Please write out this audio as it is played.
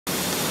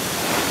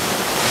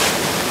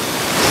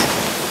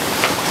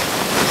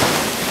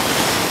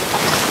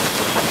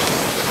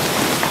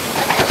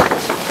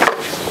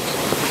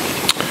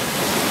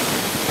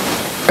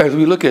As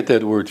we look at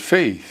that word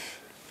faith,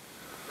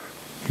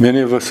 many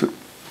of us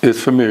is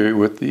familiar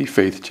with the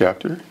faith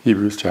chapter,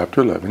 Hebrews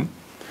chapter 11.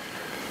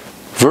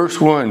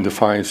 Verse 1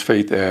 defines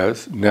faith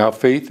as, now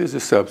faith is the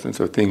substance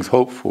of things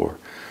hoped for,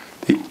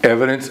 the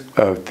evidence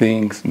of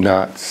things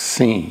not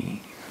seen.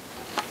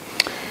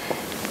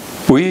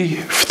 We,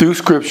 through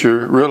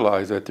Scripture,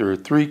 realize that there are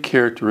three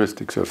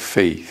characteristics of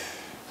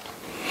faith.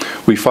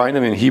 We find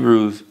them in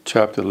Hebrews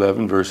chapter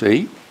 11, verse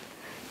 8,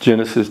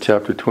 Genesis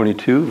chapter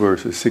 22,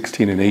 verses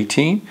 16 and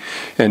 18,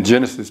 and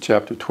Genesis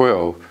chapter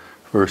 12,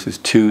 verses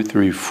 2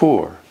 through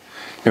 4.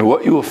 And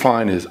what you will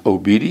find is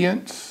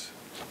obedience,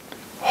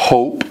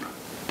 hope,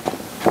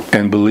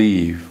 and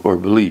belief.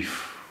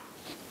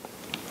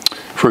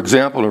 For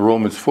example, in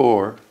Romans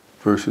 4,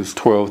 verses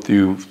 12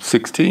 through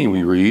 16,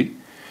 we read,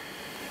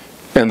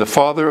 and the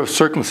father of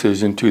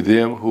circumcision to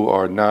them who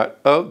are not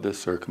of the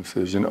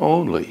circumcision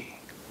only,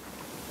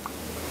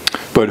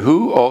 but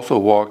who also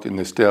walked in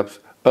the steps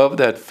of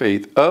that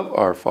faith of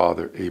our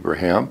father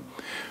Abraham,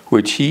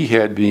 which he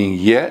had being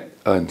yet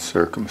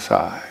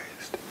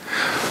uncircumcised.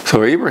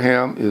 So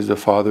Abraham is the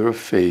father of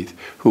faith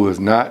who is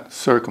not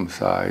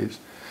circumcised.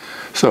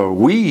 So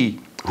we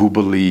who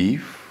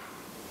believe,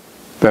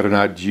 that are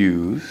not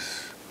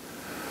Jews,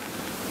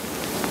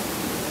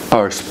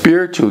 are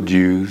spiritual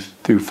Jews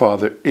through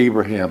Father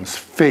Abraham's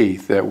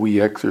faith that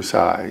we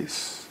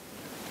exercise.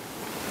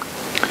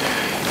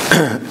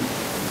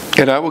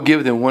 And I will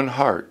give them one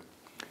heart,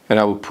 and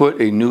I will put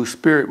a new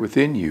spirit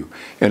within you,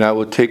 and I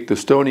will take the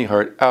stony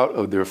heart out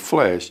of their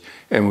flesh,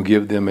 and will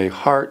give them a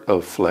heart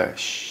of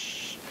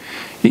flesh.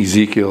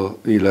 Ezekiel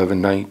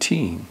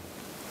 11:19.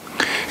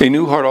 A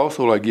new heart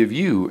also will I give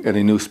you, and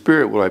a new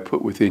spirit will I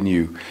put within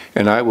you,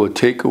 and I will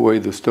take away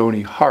the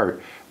stony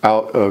heart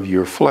out of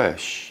your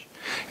flesh,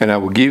 and I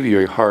will give you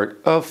a heart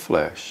of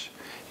flesh.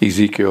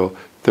 Ezekiel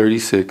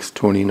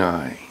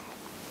 36:29.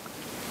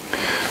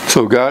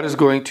 So God is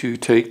going to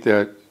take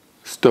that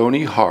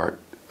stony heart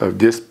of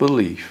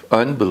disbelief,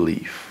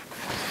 unbelief,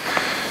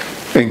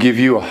 and give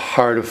you a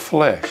heart of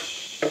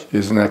flesh.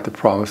 Isn't that the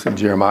promise in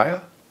Jeremiah?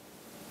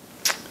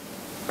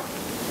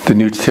 The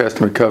New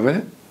Testament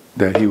covenant,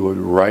 that he would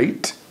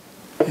write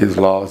his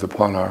laws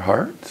upon our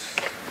hearts.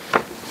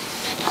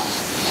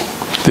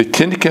 The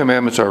Ten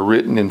Commandments are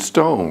written in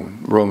stone,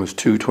 Romans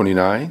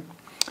 2:29.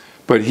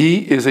 But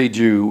he is a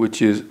Jew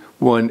which is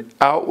one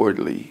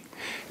outwardly,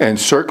 and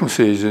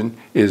circumcision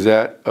is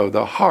that of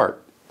the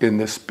heart in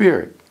the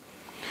spirit,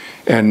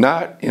 and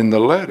not in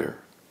the letter,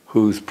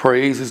 whose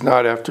praise is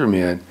not after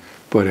men,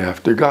 but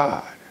after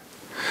God.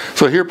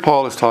 So here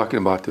Paul is talking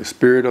about the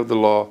spirit of the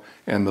law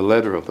and the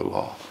letter of the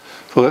law.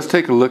 So let's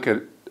take a look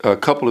at a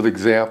couple of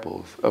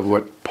examples of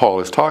what Paul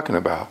is talking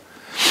about.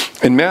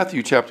 In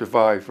Matthew chapter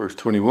 5, verse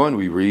 21,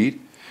 we read,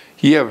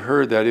 ye have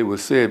heard that it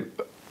was said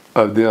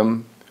of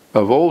them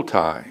of old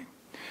time,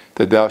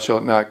 that thou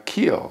shalt not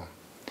kill,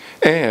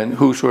 and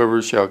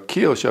whosoever shall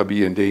kill shall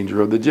be in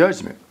danger of the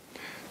judgment.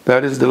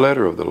 That is the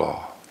letter of the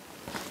law.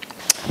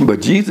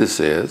 But Jesus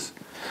says,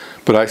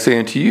 but I say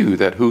unto you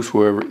that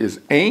whosoever is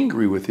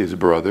angry with his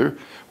brother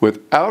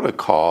without a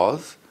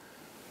cause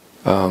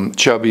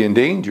shall be in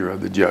danger of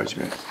the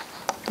judgment.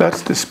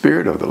 That's the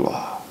spirit of the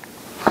law.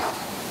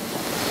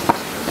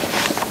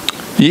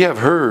 Ye have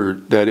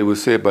heard that it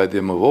was said by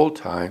them of old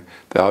time,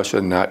 thou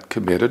shalt not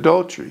commit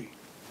adultery.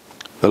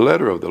 The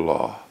letter of the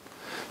law.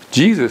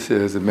 Jesus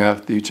says in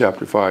Matthew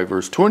chapter 5,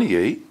 verse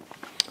 28,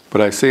 but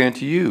I say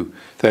unto you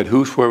that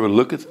whosoever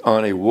looketh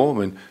on a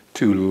woman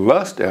to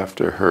lust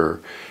after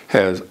her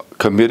has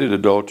committed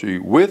adultery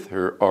with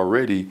her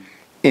already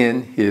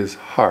in his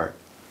heart.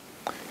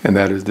 And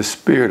that is the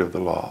spirit of the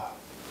law.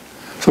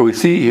 So we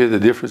see here the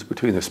difference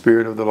between the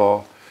spirit of the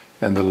law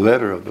and the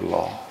letter of the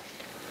law.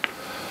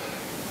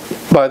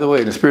 By the way,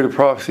 in the spirit of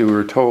prophecy, we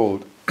were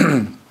told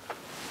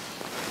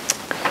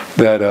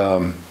that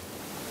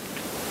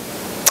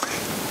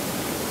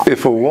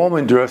if a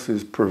woman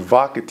dresses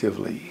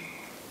provocatively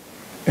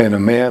and a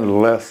man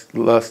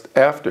lusts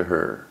after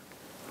her,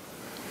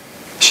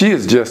 she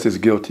is just as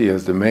guilty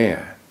as the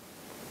man.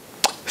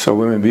 So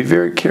women, be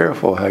very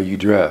careful how you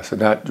dress,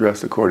 and not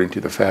dress according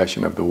to the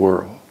fashion of the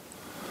world.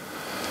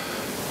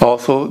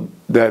 Also,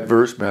 that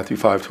verse, Matthew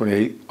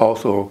 5:28,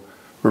 also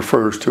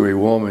refers to a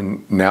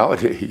woman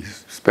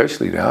nowadays,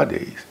 especially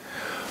nowadays,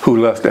 who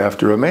lusts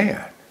after a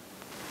man.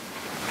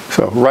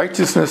 So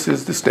righteousness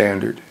is the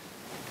standard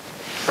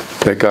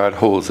that God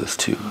holds us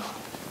to.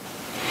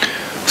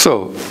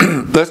 So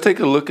let's take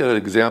a look at an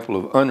example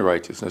of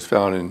unrighteousness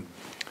found in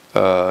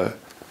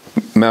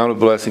Mount of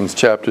Blessings,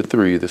 chapter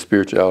 3, the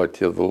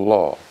spirituality of the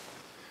law,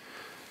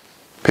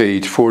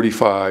 page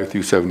 45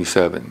 through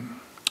 77.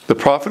 The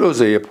prophet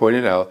Hosea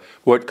pointed out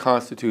what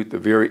constitutes the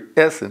very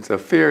essence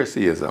of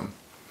Phariseeism.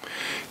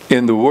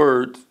 In the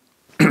words,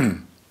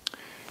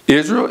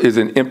 Israel is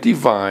an empty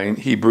vine,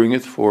 he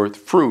bringeth forth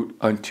fruit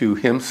unto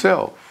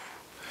himself.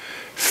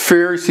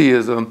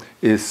 Phariseeism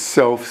is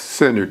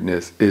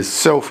self-centeredness, is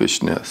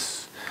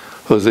selfishness.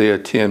 Hosea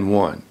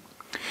 10:1.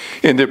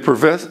 In their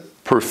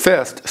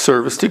professed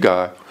service to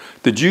God,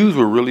 the Jews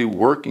were really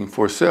working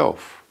for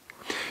self.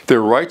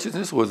 Their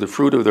righteousness was the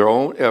fruit of their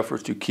own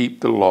efforts to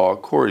keep the law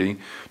according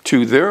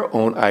to their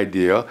own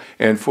idea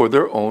and for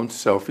their own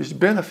selfish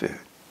benefit.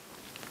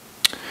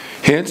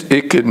 Hence,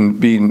 it could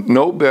be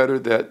no better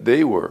that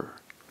they were.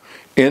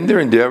 In their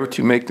endeavor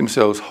to make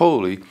themselves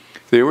holy,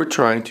 they were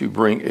trying to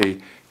bring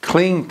a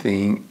clean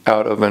thing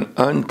out of an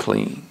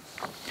unclean.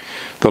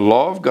 The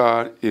law of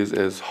God is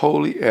as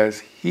holy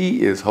as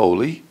He is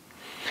holy,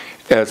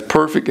 as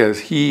perfect as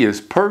He is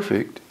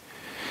perfect.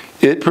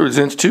 It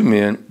presents to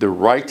men the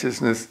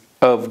righteousness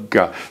of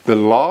God. The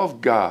law of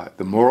God,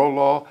 the moral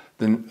law,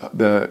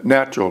 the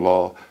natural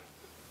law,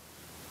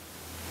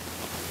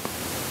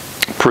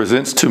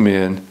 presents to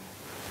men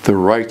the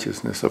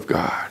righteousness of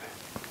God.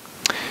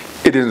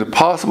 It is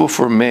impossible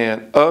for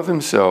man of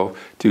himself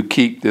to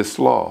keep this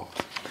law,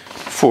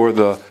 for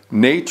the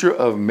nature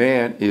of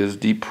man is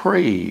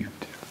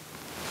depraved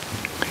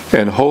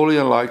and wholly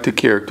unlike the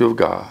character of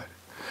God.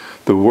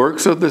 The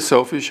works of the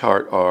selfish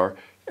heart are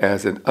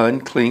as an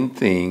unclean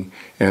thing,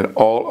 and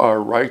all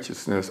our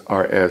righteousness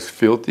are as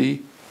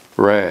filthy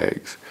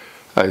rags.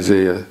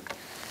 Isaiah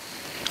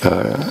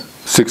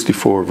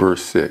 64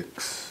 verse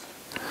 6.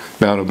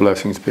 Mount of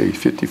Blessings, page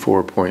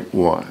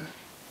 54.1.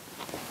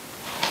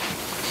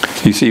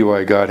 You see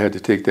why God had to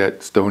take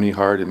that stony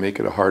heart and make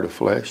it a heart of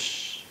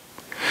flesh?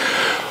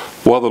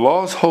 While the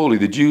law is holy,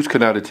 the Jews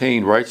could not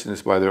attain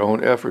righteousness by their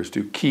own efforts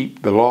to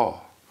keep the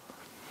law.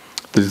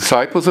 The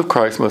disciples of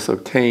Christ must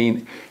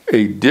obtain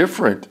a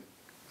different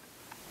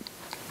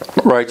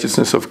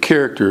righteousness of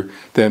character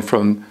than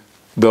from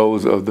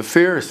those of the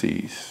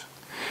Pharisees,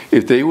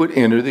 if they would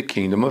enter the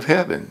kingdom of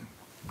heaven.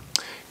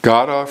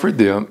 God offered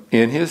them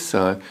in His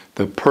Son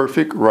the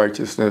perfect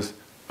righteousness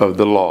of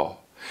the law.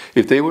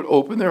 If they would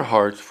open their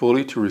hearts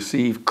fully to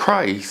receive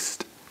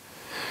Christ,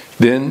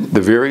 then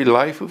the very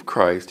life of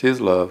Christ,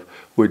 His love,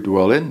 would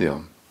dwell in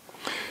them,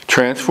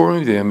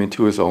 transforming them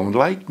into His own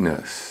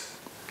likeness.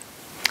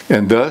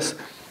 And thus,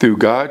 through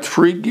God's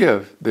free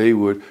gift, they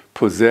would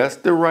possess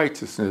the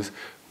righteousness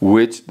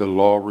which the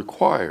law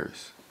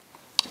requires.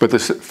 But the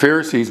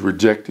Pharisees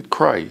rejected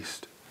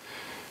Christ,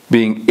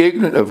 being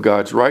ignorant of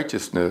God's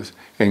righteousness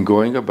and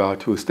going about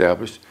to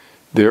establish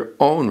their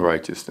own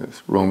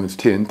righteousness. Romans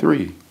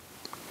 10:3.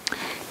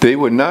 They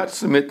would not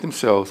submit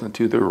themselves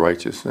unto the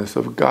righteousness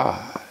of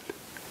God.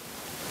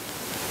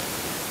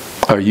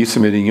 Are you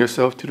submitting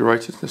yourself to the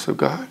righteousness of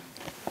God?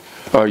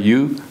 Are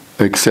you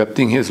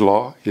accepting His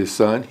law, His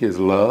Son, His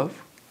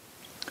love?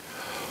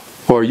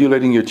 Or are you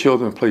letting your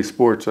children play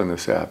sports on the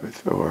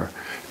Sabbath, or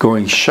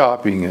going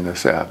shopping on the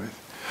Sabbath,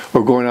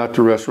 or going out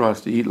to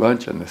restaurants to eat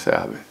lunch on the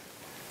Sabbath?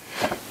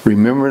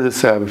 Remember the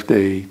Sabbath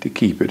day to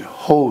keep it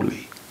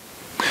holy.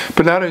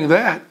 But not only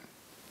that,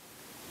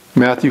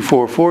 Matthew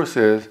 4:4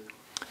 says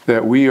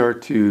that we are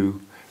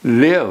to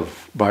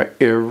live by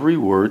every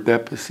word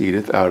that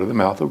proceedeth out of the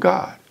mouth of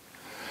God.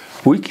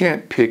 We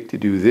can't pick to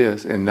do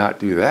this and not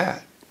do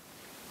that.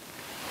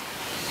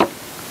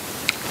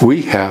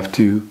 We have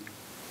to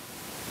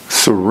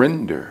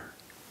surrender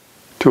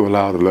to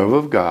allow the love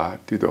of God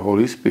through the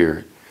Holy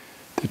Spirit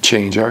to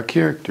change our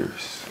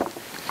characters.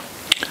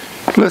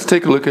 Let's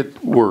take a look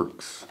at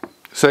works.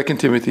 2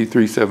 Timothy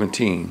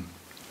 3:17.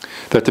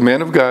 That the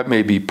man of God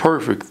may be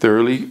perfect,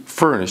 thoroughly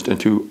furnished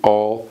unto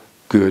all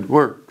good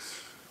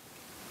works.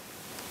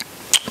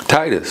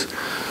 Titus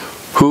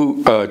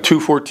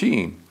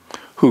 2:14.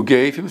 Who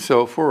gave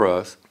Himself for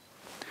us,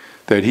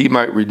 that He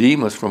might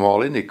redeem us from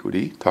all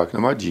iniquity, talking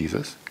about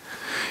Jesus,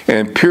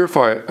 and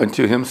purify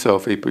unto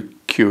Himself a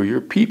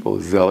peculiar people,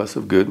 zealous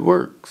of good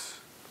works.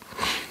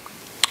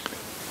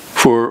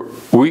 For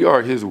we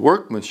are His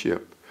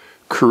workmanship,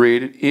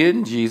 created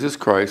in Jesus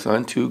Christ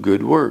unto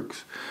good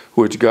works,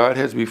 which God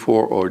has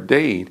before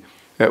ordained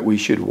that we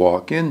should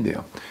walk in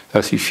them.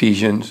 That's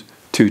Ephesians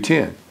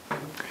 2:10.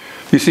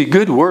 You see,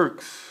 good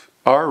works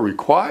are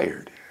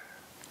required.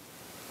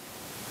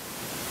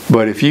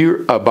 But if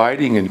you're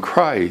abiding in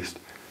Christ,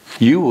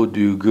 you will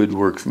do good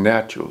works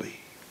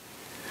naturally,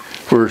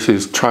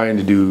 versus trying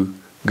to do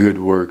good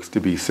works to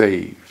be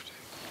saved.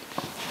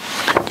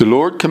 The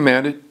Lord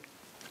commanded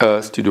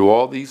us to do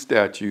all these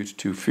statutes,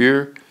 to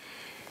fear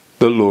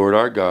the Lord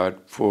our God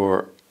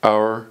for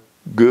our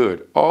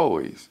good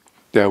always,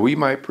 that we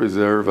might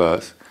preserve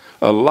us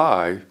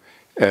alive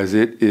as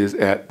it is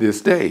at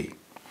this day.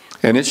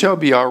 And it shall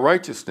be our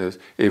righteousness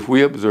if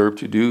we observe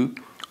to do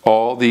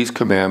all these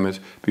commandments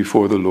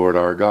before the Lord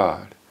our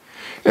God,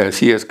 as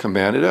He has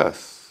commanded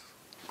us.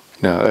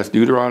 Now, that's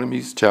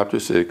Deuteronomy chapter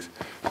 6,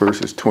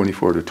 verses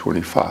 24 to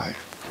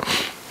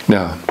 25.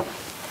 Now,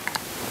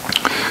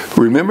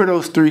 remember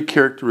those three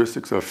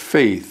characteristics of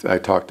faith I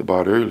talked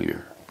about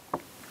earlier.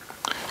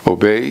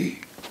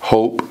 Obey,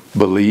 hope,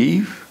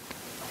 believe.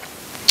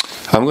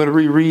 I'm going to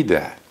reread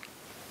that,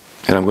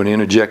 and I'm going to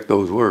interject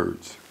those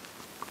words.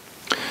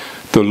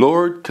 The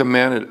Lord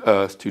commanded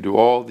us to do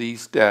all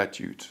these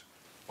statutes,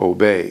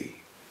 obey,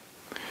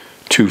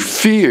 to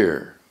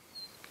fear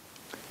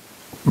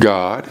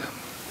God.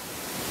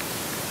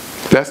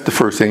 That's the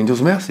first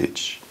angel's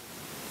message.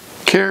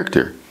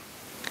 Character.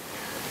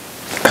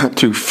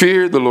 To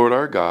fear the Lord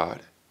our God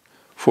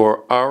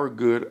for our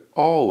good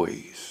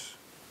always,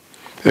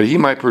 that he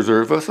might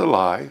preserve us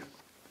alive.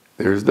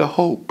 There's the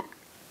hope,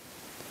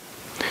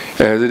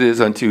 as it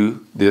is unto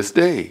this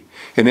day.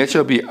 And it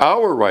shall be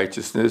our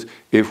righteousness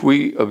if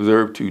we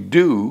observe to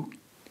do,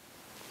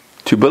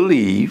 to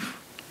believe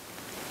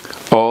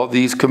all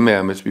these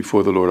commandments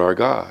before the Lord our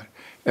God,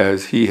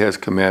 as he has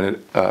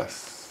commanded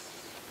us.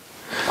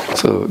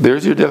 So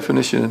there's your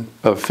definition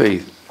of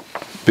faith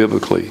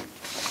biblically.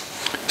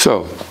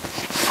 So,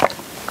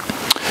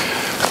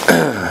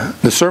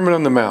 the Sermon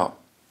on the Mount,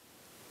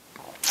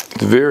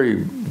 it's a very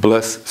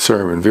blessed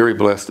sermon, very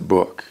blessed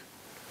book.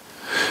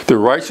 The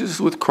righteousness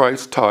with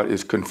Christ taught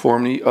is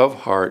conformity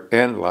of heart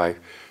and life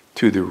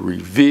to the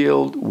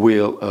revealed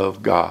will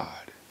of God.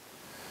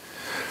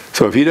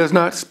 So if he does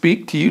not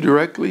speak to you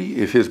directly,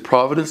 if his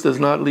providence does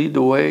not lead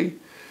the way,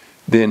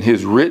 then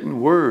his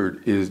written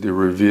word is the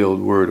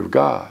revealed word of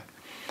God.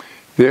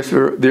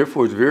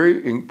 Therefore, it's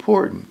very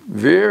important,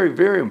 very,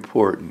 very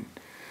important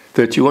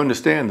that you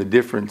understand the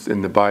difference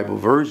in the Bible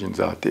versions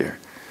out there.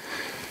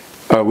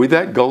 Are we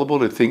that gullible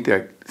to think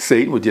that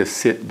Satan would just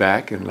sit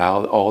back and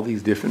allow all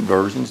these different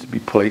versions to be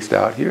placed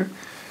out here?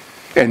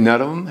 And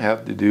none of them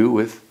have to do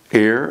with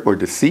error or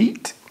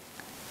deceit?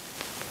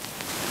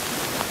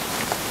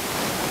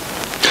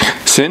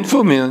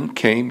 Sinful men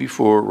can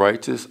become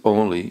righteous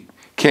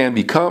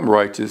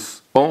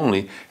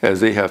only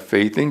as they have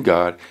faith in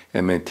God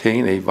and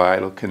maintain a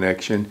vital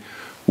connection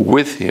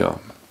with him.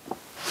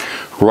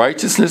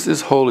 Righteousness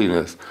is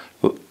holiness,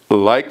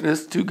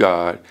 likeness to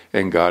God,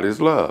 and God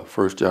is love.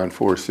 1 John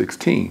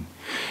 4:16.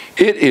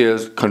 It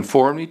is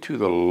conformity to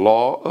the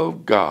law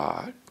of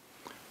God,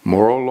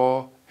 moral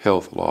law,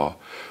 health law,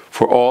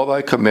 for all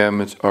thy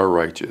commandments are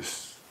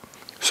righteous.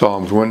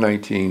 Psalms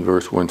 119,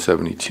 verse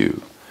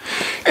 172.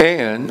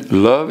 And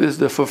love is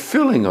the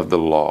fulfilling of the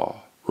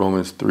law.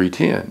 Romans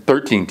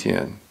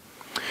 13:10.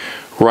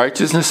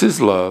 Righteousness is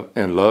love,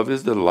 and love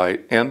is the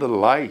light and the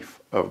life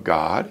of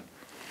God.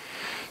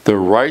 The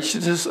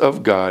righteousness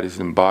of God is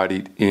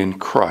embodied in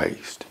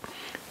Christ.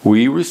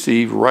 We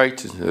receive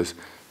righteousness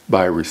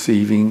by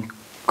receiving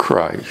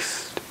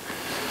Christ.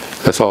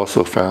 That's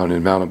also found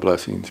in Mount of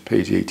Blessings,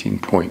 page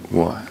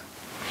 18.1.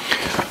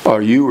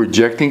 Are you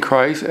rejecting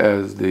Christ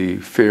as the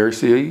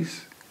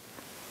Pharisees,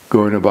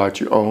 going about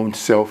your own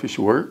selfish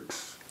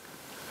works?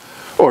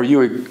 Or are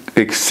you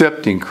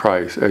accepting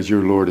Christ as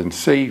your Lord and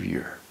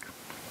Savior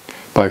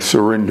by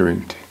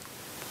surrendering to?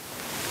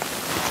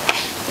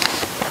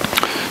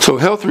 So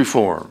health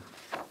reform.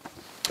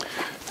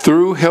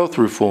 Through health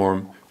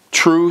reform,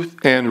 truth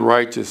and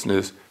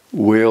righteousness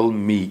will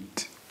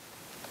meet.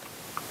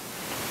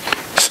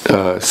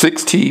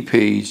 6T,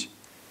 page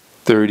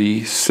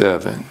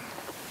 37.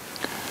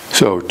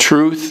 So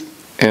truth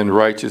and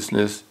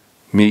righteousness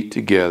meet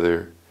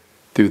together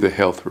through the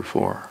health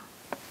reform.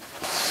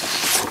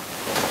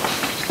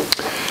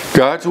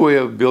 God's way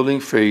of building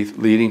faith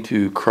leading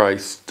to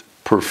Christ's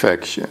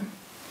perfection.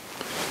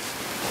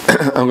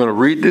 I'm going to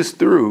read this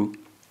through,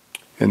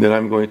 and then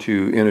I'm going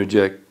to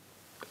interject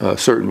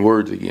certain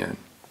words again.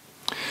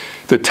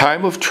 The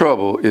time of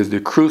trouble is the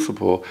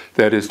crucible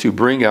that is to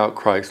bring out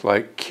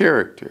Christ-like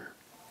character.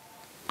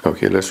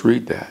 Okay, let's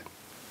read that.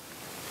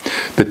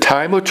 The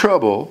time of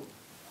trouble,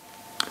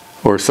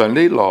 or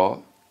Sunday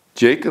law,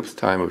 Jacob's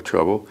time of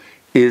trouble,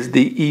 is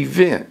the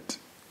event,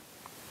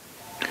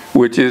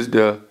 which is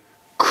the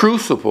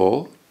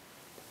crucible,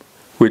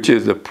 which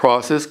is the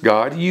process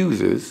God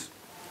uses,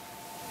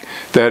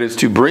 that is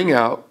to bring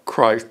out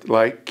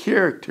Christ-like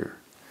character,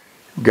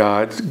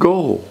 God's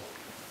goal.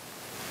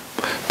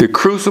 The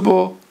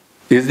crucible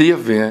is the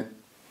event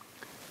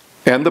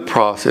and the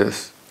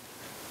process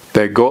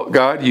that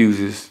God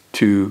uses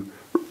to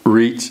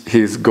reach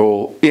his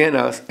goal in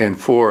us and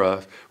for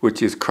us,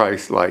 which is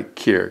Christ-like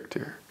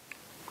character.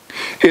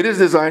 It is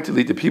designed to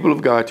lead the people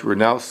of God to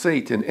renounce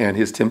Satan and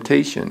his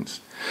temptations.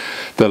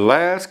 The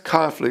last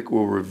conflict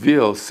will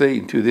reveal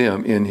Satan to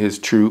them in his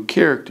true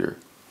character,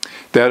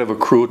 that of a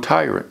cruel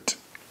tyrant.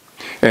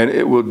 And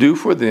it will do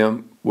for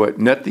them what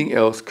nothing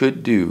else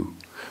could do,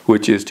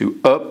 which is to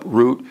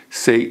uproot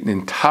Satan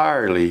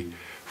entirely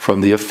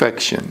from the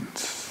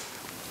affections.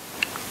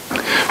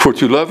 For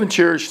to love and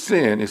cherish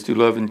sin is to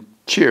love and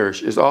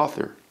cherish its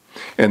author.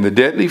 And the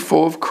deadly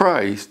foe of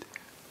Christ,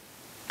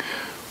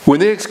 when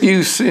they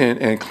excuse sin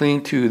and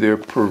cling to their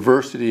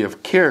perversity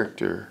of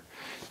character,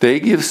 they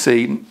give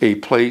Satan a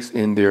place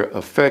in their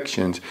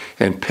affections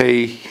and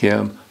pay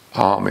him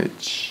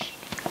homage.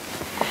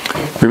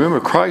 Remember,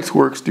 Christ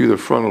works through the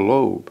frontal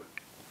lobe.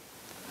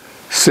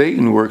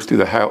 Satan works through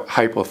the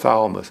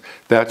hypothalamus.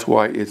 That's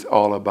why it's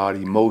all about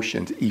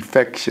emotions,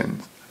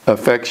 affections.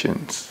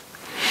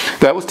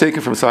 That was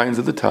taken from Signs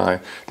of the Time,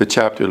 the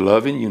chapter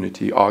Love and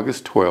Unity,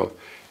 August 12,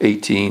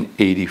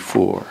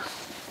 1884.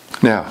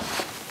 Now,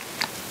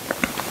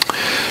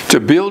 to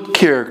build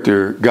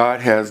character,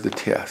 God has the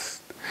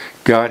test.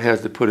 God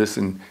has to put us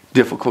in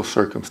difficult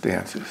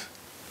circumstances.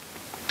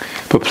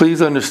 But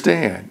please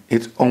understand,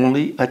 it's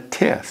only a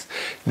test.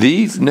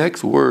 These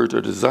next words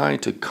are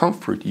designed to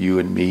comfort you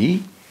and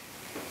me,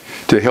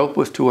 to help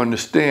us to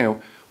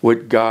understand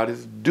what God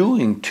is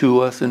doing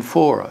to us and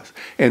for us,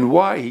 and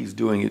why he's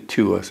doing it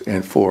to us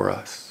and for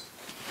us.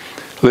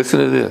 Listen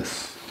to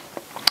this.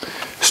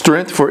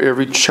 Strength for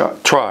every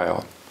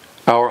trial.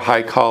 Our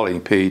high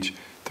calling, page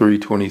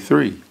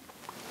 323.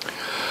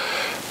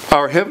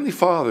 Our Heavenly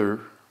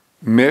Father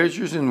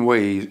measures and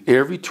weighs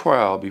every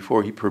trial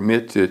before he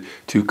permits it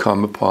to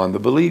come upon the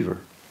believer.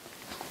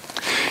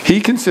 He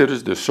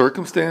considers the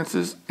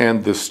circumstances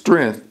and the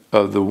strength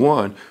of the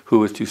one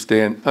who is to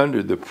stand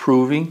under the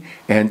proving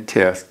and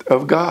test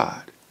of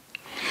God.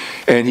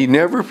 And he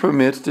never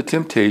permits the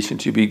temptation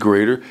to be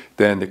greater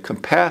than the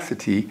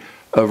capacity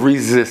of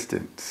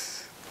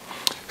resistance.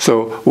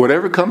 So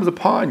whatever comes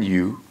upon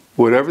you,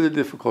 whatever the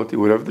difficulty,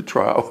 whatever the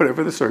trial,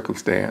 whatever the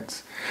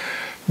circumstance,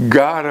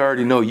 God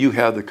already knows you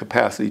have the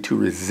capacity to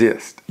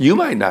resist. You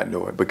might not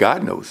know it, but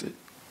God knows it.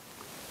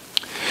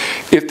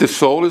 If the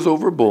soul is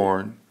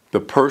overborne, the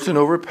person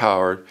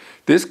overpowered,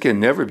 this can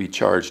never be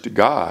charged to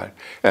God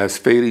as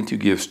failing to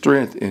give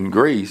strength and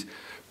grace,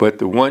 but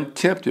the one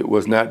tempted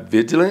was not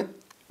vigilant,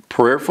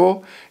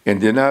 prayerful, and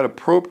did not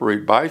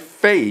appropriate by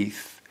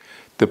faith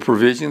the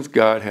provisions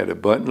God had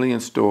abundantly in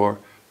store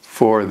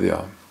for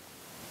them.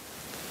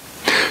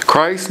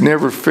 Christ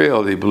never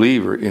failed a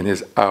believer in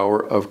his hour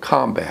of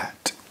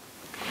combat.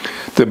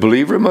 The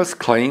believer must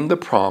claim the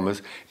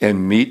promise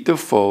and meet the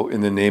foe in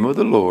the name of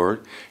the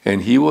Lord,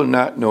 and he will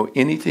not know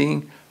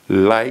anything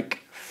like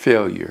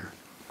failure.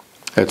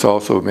 That's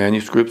also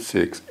manuscript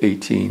 6,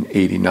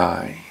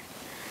 1889.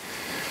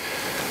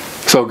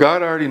 So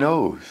God already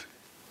knows.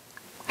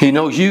 He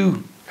knows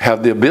you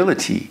have the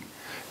ability.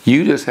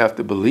 You just have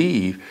to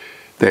believe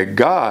that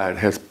God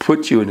has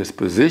put you in this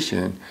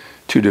position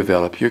to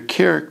develop your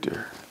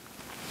character.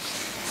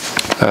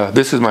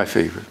 This is my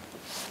favorite.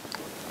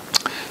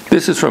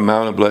 This is from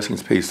Mount of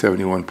Blessings, page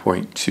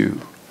 71.2.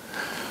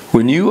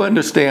 When you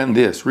understand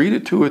this, read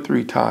it 2 or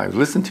 3 times.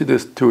 Listen to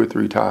this 2 or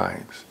 3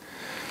 times.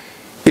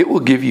 It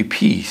will give you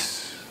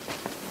peace.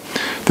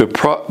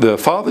 The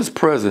Father's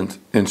presence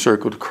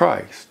encircled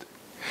Christ,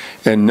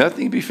 and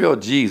nothing befell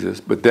Jesus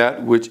but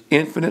that which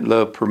infinite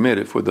love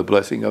permitted for the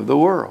blessing of the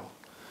world.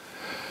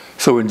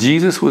 So when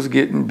Jesus was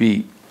getting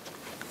beat,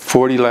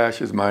 40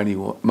 lashes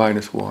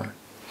minus 1,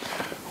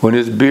 when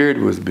his beard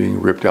was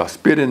being ripped out,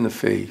 spit in the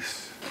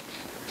face,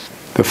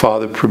 the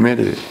Father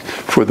permitted it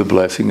for the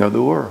blessing of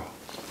the world.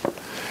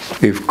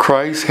 If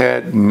Christ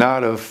had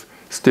not have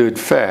stood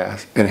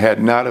fast and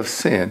had not have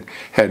sinned,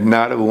 had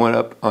not have went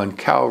up on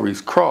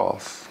Calvary's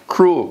cross,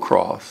 cruel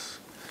cross,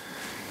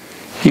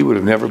 he would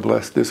have never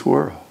blessed this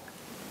world.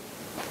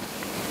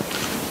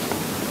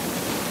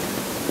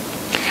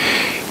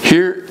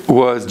 Here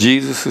was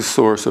Jesus'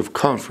 source of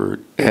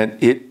comfort,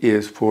 and it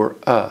is for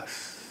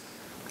us.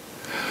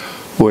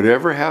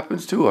 Whatever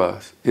happens to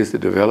us is to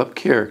develop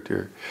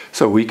character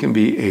so we can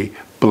be a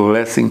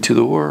blessing to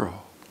the world.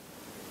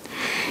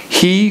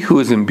 He who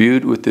is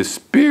imbued with the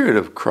Spirit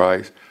of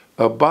Christ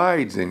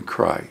abides in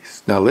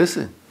Christ. Now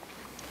listen,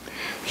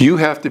 you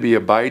have to be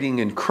abiding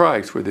in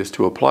Christ for this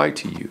to apply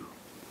to you.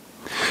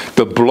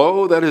 The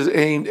blow that is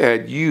aimed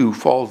at you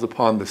falls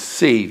upon the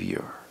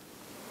Savior,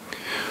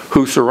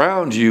 who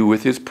surrounds you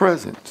with his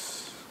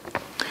presence.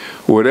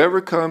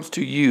 Whatever comes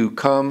to you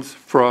comes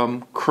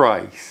from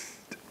Christ.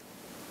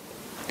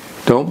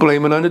 Don't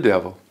blame it on the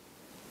devil.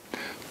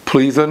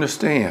 Please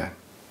understand.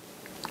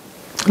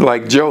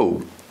 Like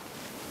Job,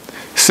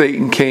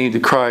 Satan came to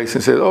Christ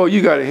and said, "Oh,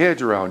 you got a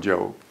hedge around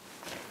Job."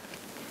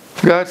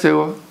 God said,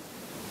 "Well,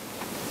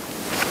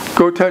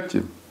 go touch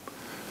him.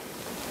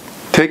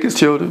 Take his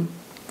children,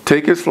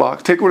 take his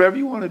flocks, take whatever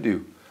you want to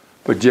do,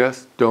 but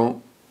just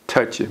don't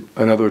touch him."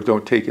 In other words,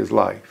 don't take his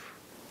life.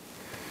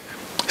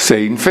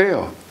 Satan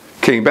failed,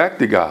 came back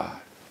to God.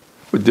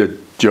 But did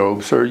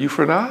Job serve you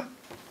for naught?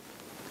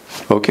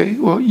 Okay,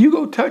 well, you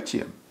go touch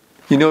him.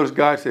 You notice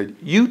God said,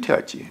 you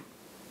touch him,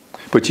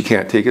 but you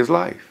can't take his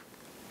life.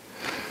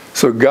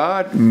 So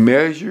God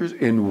measures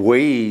and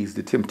weighs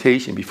the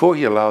temptation before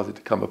he allows it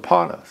to come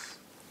upon us.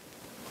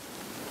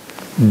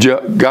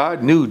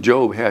 God knew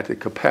Job had the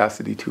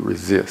capacity to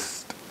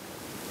resist.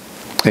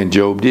 And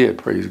Job did,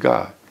 praise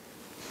God.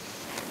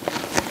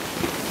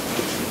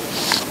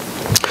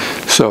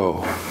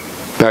 So,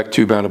 back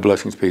to Mount of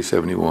Blessings, page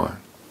 71.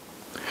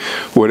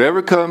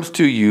 Whatever comes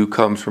to you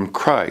comes from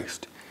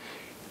Christ.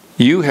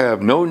 You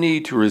have no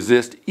need to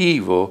resist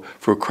evil,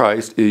 for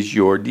Christ is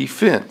your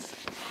defense.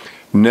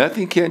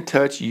 Nothing can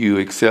touch you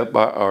except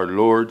by our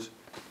Lord's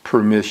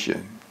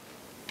permission.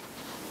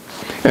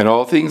 And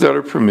all things that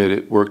are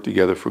permitted work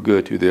together for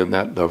good to them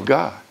that love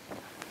God.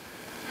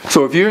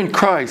 So if you're in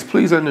Christ,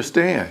 please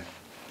understand,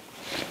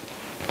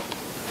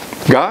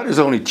 God is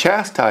only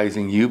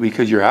chastising you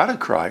because you're out of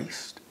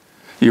Christ.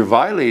 You're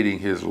violating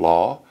his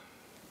law,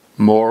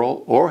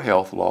 moral or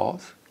health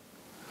laws,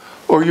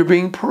 or you're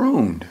being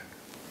pruned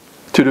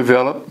to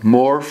develop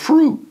more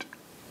fruit.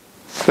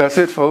 That's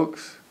it,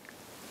 folks.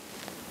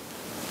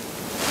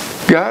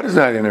 God is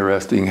not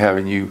interested in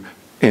having you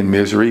in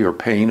misery or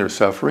pain or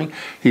suffering.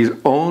 He's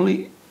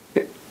only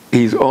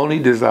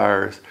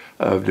desirous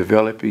of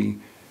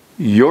developing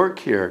your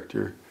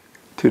character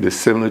to the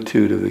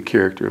similitude of the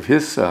character of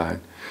his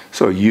Son,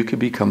 so you can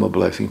become a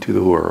blessing to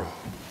the world.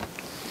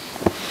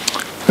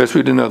 Let's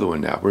read another one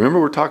now. Remember,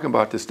 we're talking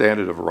about the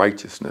standard of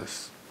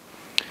righteousness.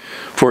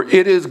 For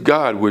it is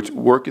God which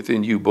worketh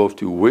in you both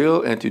to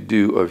will and to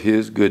do of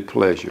his good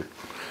pleasure.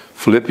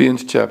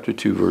 Philippians chapter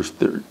 2, verse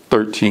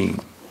 13.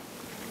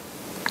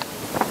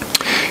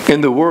 In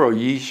the world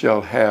ye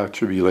shall have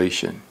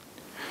tribulation,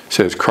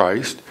 says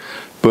Christ,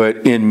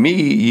 but in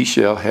me ye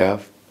shall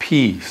have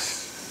peace.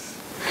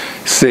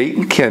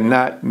 Satan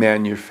cannot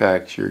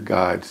manufacture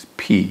God's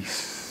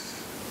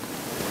peace.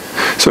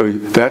 So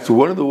that's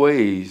one of the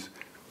ways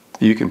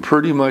you can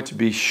pretty much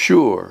be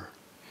sure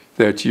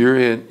that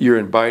you're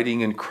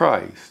abiding in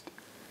Christ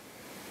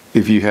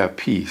if you have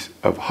peace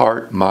of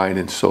heart, mind,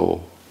 and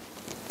soul.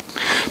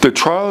 The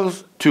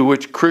trials to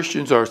which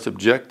Christians are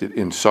subjected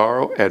in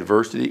sorrow,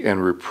 adversity,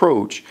 and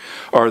reproach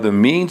are the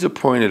means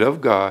appointed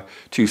of God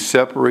to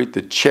separate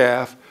the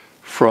chaff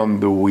from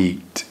the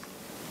wheat.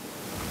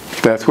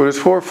 That's what it's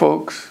for,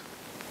 folks.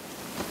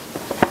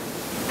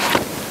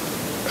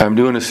 I'm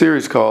doing a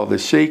series called The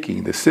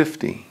Shaking, The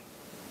Sifting.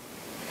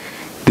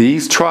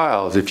 These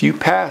trials, if you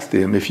pass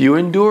them, if you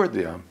endure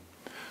them,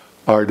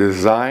 are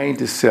designed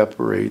to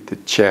separate the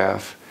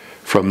chaff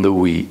from the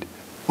wheat,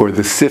 or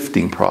the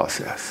sifting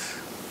process.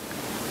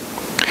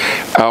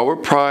 Our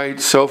pride,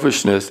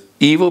 selfishness,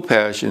 evil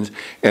passions,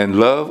 and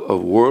love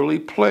of worldly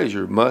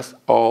pleasure must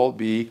all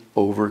be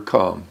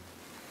overcome.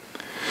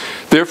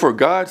 Therefore,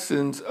 God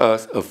sends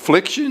us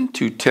affliction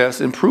to test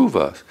and prove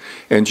us,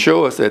 and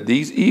show us that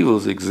these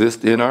evils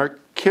exist in our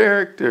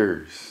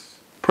characters.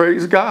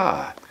 Praise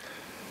God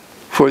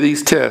for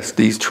these tests,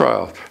 these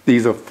trials,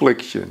 these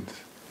afflictions.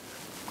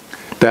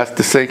 That's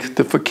the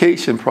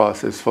sanctification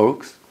process,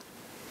 folks.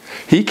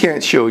 He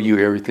can't show you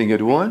everything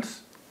at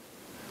once.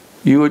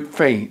 You would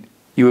faint.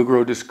 You would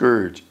grow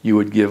discouraged. You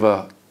would give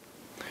up.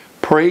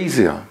 Praise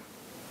him.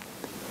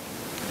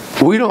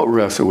 We don't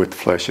wrestle with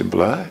flesh and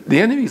blood. The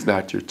enemy's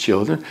not your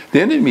children.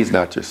 The enemy's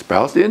not your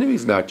spouse. The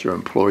enemy's not your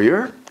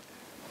employer.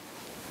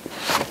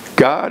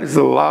 God is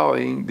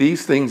allowing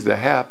these things to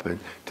happen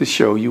to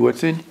show you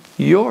what's in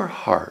your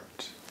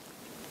heart.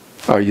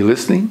 Are you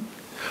listening?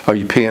 Are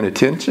you paying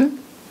attention?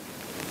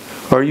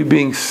 Are you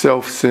being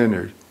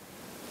self-centered?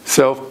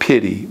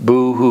 Self-pity,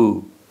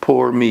 boo-hoo,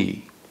 poor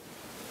me.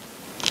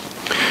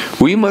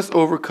 We must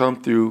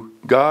overcome through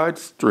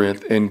God's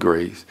strength and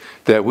grace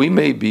that we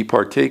may be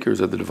partakers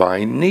of the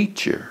divine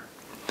nature,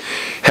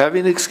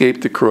 having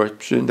escaped the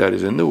corruption that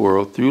is in the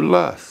world through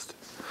lust.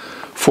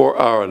 For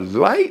our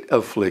light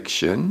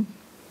affliction,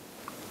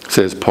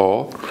 says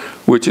Paul,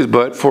 which is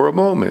but for a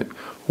moment,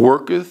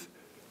 worketh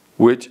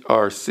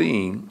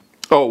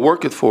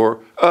for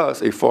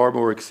us a far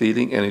more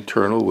exceeding and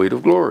eternal weight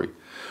of glory,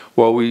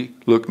 while we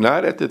look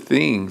not at the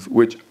things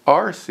which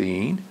are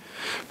seen,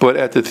 but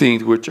at the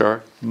things which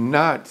are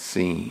not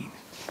seen.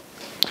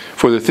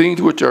 For the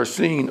things which are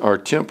seen are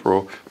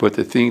temporal, but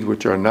the things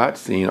which are not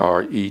seen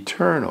are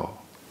eternal.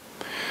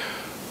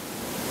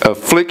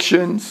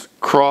 Afflictions,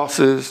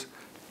 crosses,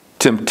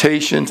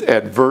 temptations,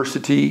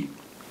 adversity,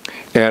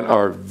 and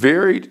our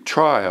varied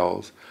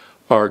trials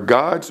are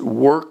God's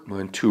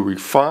workmen to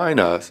refine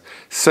us,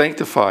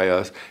 sanctify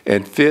us,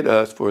 and fit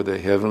us for the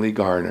heavenly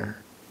garner.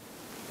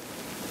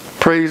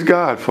 Praise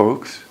God,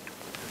 folks.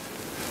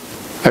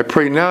 I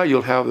pray now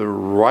you'll have the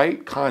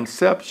right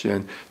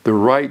conception, the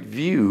right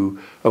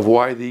view of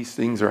why these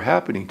things are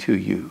happening to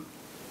you.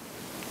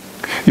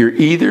 You're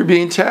either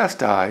being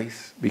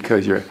chastised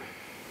because you're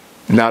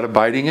not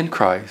abiding in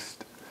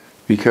Christ,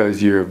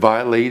 because you're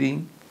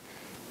violating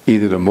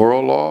either the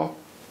moral law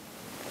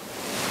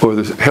or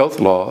the health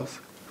laws,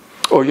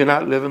 or you're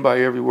not living by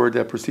every word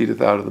that proceedeth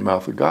out of the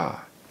mouth of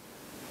God.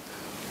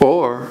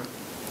 Or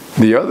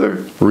the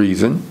other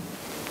reason,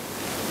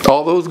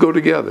 all those go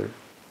together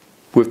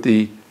with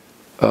the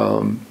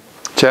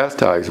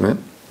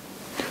chastisement,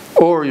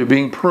 or you're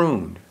being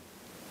pruned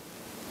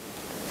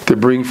to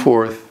bring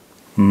forth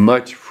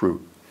much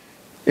fruit.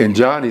 In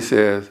John he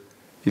says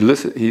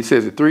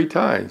it 3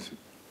 times,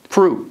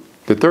 fruit.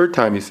 The 3rd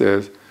time he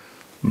says,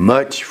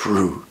 much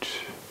fruit,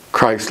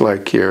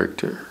 Christ-like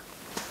character.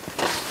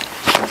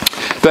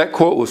 That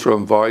quote was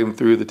from Volume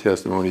 3 of the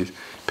Testimonies,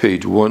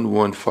 page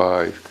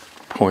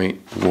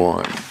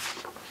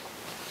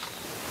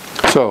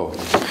 115.1. So,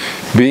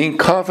 being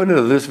confident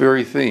of this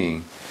very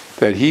thing,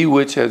 that he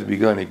which has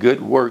begun a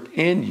good work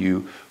in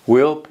you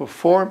will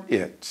perform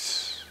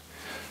it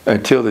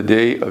until the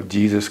day of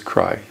Jesus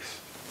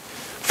Christ.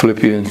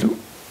 Philippians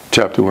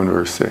chapter 1,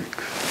 verse 6.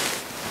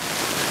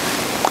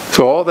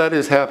 So all that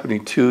is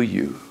happening to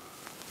you,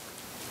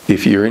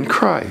 if you're in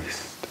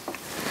Christ,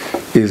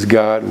 is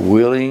God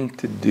willing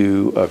to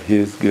do of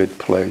his good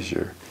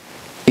pleasure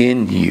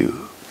in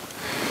you,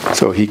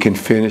 so he can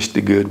finish the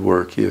good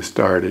work he has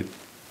started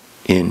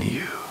in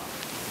you.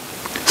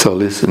 So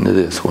listen to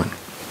this one.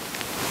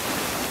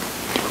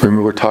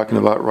 Remember, we're talking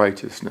about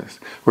righteousness.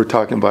 We're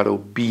talking about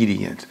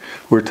obedience.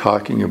 We're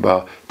talking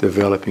about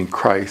developing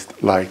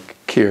Christ-like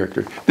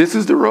character. This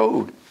is the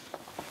road.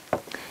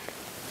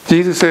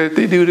 Jesus said, if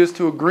they do this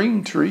to a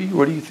green tree,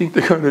 what do you think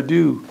they're going to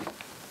do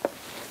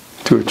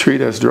to a tree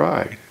that's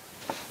dried?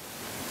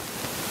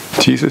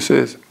 Jesus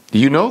says,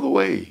 you know the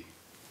way.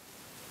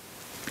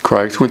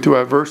 Christ went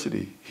through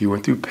adversity. He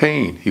went through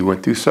pain. He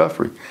went through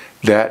suffering.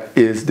 That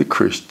is the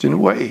Christian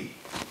way.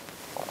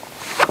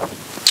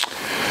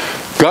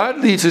 God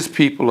leads his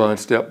people on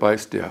step by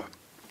step.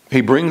 He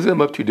brings them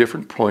up to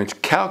different points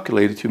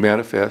calculated to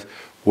manifest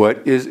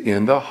what is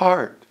in the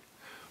heart.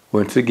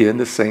 Once again,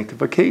 the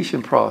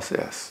sanctification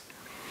process.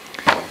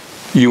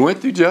 You went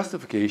through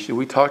justification.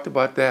 We talked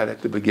about that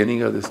at the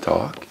beginning of this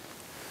talk.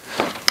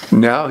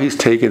 Now he's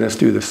taking us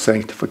through the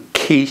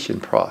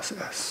sanctification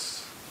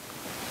process.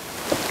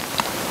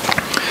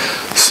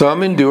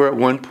 Some endure at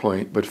one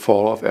point, but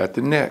fall off at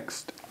the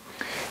next.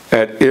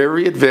 At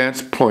every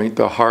advanced point,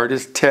 the heart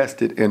is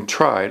tested and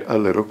tried a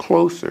little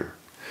closer.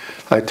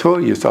 I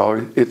told you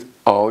it's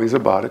always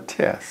about a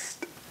test.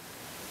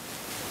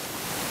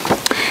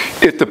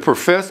 If the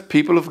professed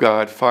people of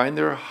God find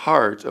their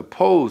hearts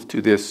opposed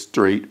to this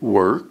straight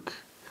work,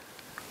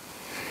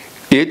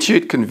 it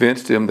should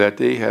convince them that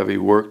they have a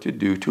work to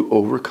do to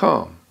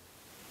overcome.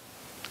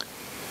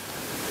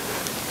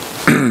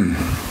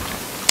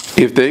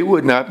 If they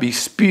would not be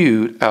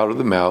spewed out of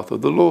the mouth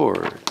of the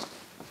Lord.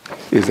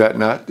 Is that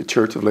not the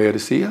church of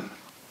Laodicea?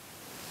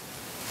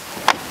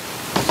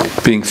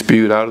 Being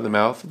spewed out of the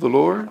mouth of the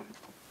Lord?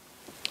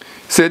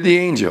 Said the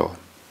angel,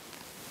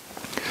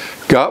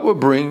 God will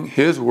bring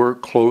his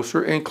work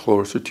closer and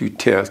closer to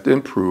test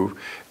and prove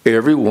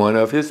every one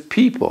of his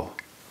people.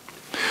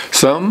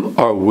 Some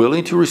are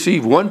willing to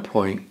receive one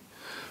point,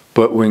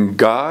 but when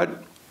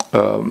God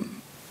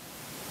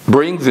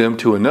brings them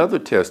to another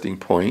testing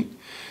point,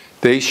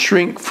 they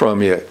shrink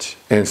from it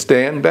and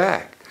stand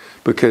back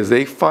because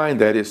they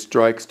find that it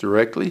strikes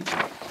directly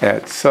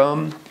at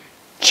some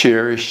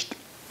cherished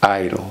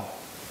idol.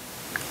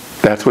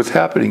 That's what's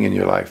happening in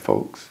your life,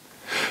 folks.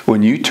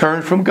 When you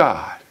turn from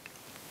God,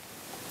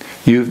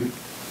 you've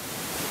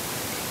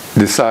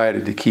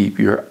decided to keep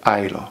your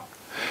idol.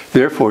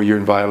 Therefore, you're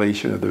in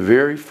violation of the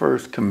very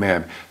first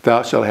commandment.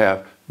 Thou shalt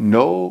have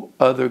no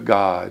other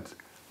gods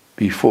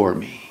before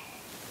me.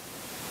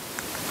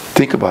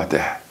 Think about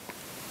that.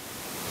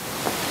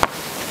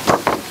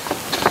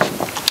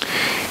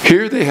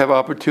 Here they have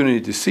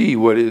opportunity to see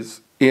what is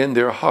in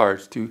their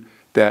hearts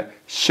that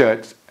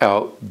shuts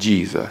out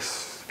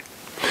Jesus.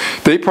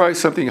 They prize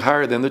something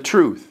higher than the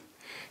truth,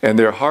 and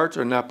their hearts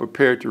are not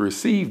prepared to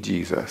receive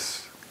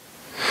Jesus.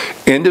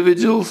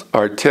 Individuals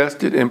are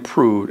tested and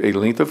proved a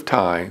length of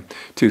time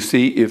to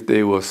see if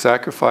they will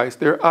sacrifice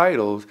their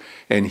idols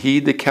and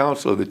heed the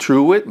counsel of the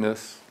true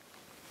witness.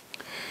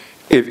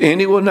 If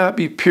any will not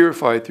be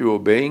purified through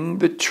obeying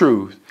the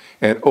truth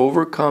and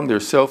overcome their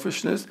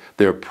selfishness,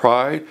 their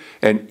pride,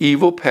 and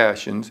evil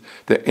passions,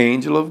 the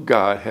angel of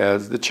God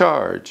has the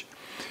charge.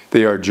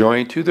 They are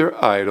joined to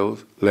their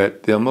idols,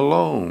 let them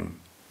alone.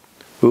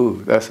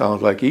 Ooh, that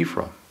sounds like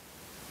Ephraim.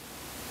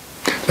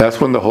 That's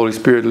when the Holy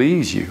Spirit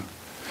leaves you.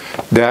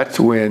 That's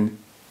when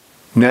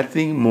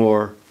nothing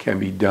more can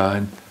be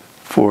done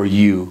for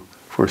you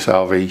for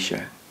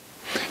salvation.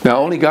 Now,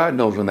 only God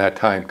knows when that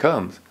time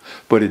comes.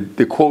 But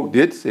the quote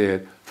did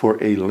say, for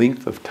a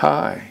length of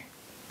time.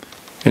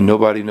 And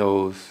nobody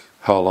knows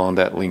how long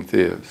that length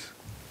is.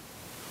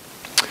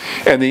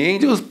 And the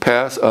angels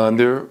pass on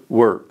their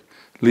work,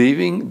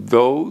 leaving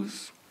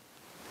those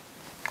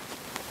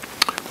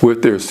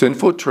with their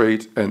sinful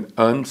traits and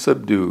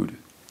unsubdued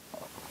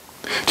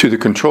to the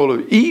control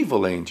of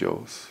evil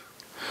angels.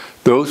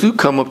 Those who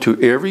come up to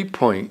every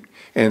point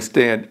and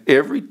stand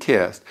every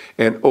test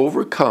and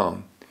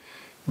overcome,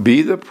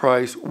 be the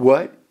price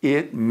what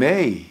it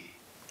may.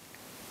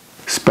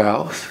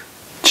 Spouse,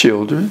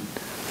 children,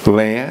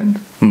 land,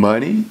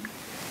 money,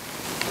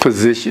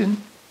 position,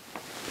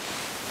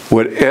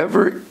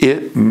 whatever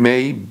it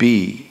may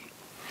be,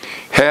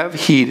 have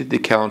heeded the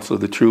counsel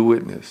of the true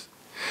witness,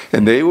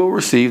 and they will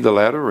receive the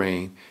latter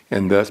rain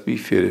and thus be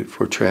fitted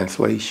for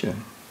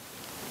translation.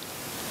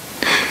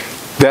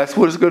 That's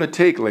what it's going to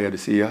take,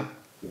 Laodicea.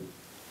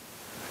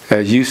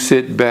 As you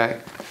sit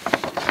back,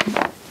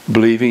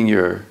 believing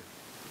you're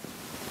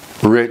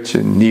rich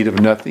and in need of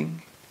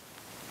nothing,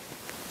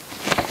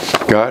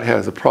 God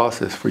has a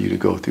process for you to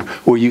go through.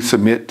 Will you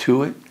submit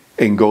to it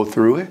and go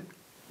through it?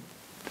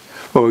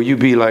 Or will you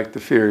be like the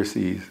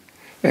Pharisees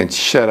and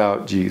shut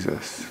out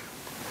Jesus?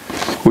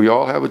 We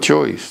all have a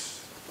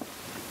choice.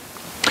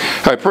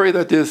 I pray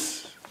that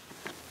this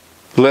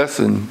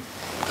lesson,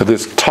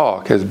 this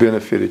talk has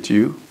benefited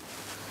you.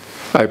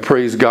 I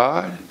praise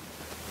God,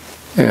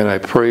 and I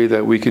pray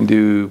that we can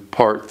do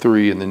part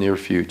 3 in the near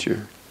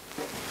future.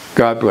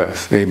 God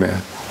bless. Amen.